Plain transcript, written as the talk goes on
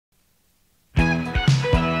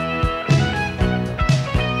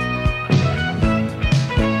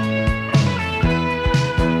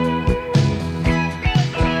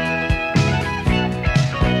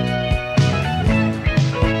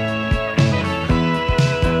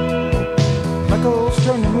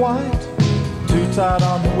white, too tight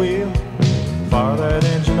on the wheel. Fire that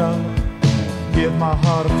engine up, give my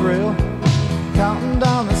heart a thrill. Counting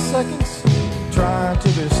down the seconds, trying to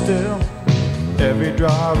be still. Every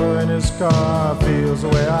driver in his car feels the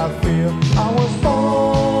way I feel. I was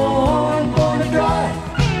born to drive.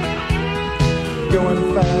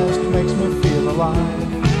 Going fast makes me feel alive.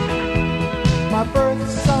 My birth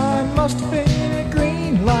sign must have been a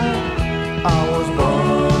green light. I was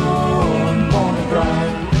born to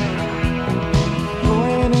drive.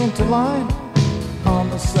 Going into line on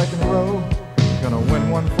the second row. Gonna win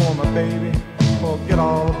one for my baby, forget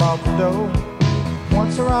all about the dough.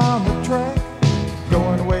 Once around the track,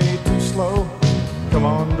 going way too slow. Come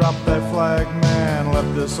on, drop that flag, man, let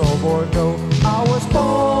this old boy go. I was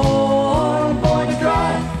born to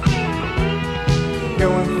drive.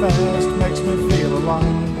 Going fast makes me feel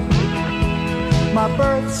alive. My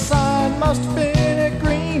birth sign must have been a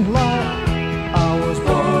green light. I was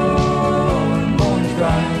born to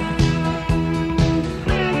drive.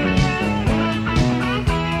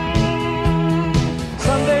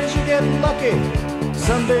 Some days you get lucky,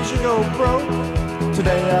 some days you go broke.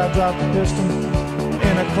 Today I dropped the piston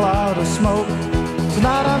in a cloud of smoke.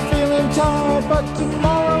 Tonight I'm feeling tired, but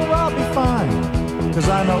tomorrow I'll be fine. 'Cause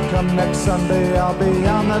I know come next Sunday I'll be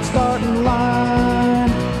on that starting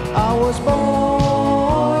line. I was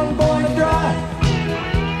born to drive.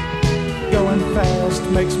 Going fast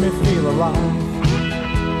makes me feel alive.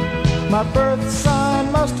 My birth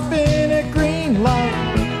sign must have been a green light.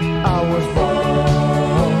 I was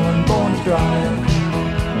born to drive.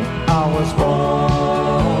 I was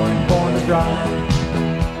born to drive.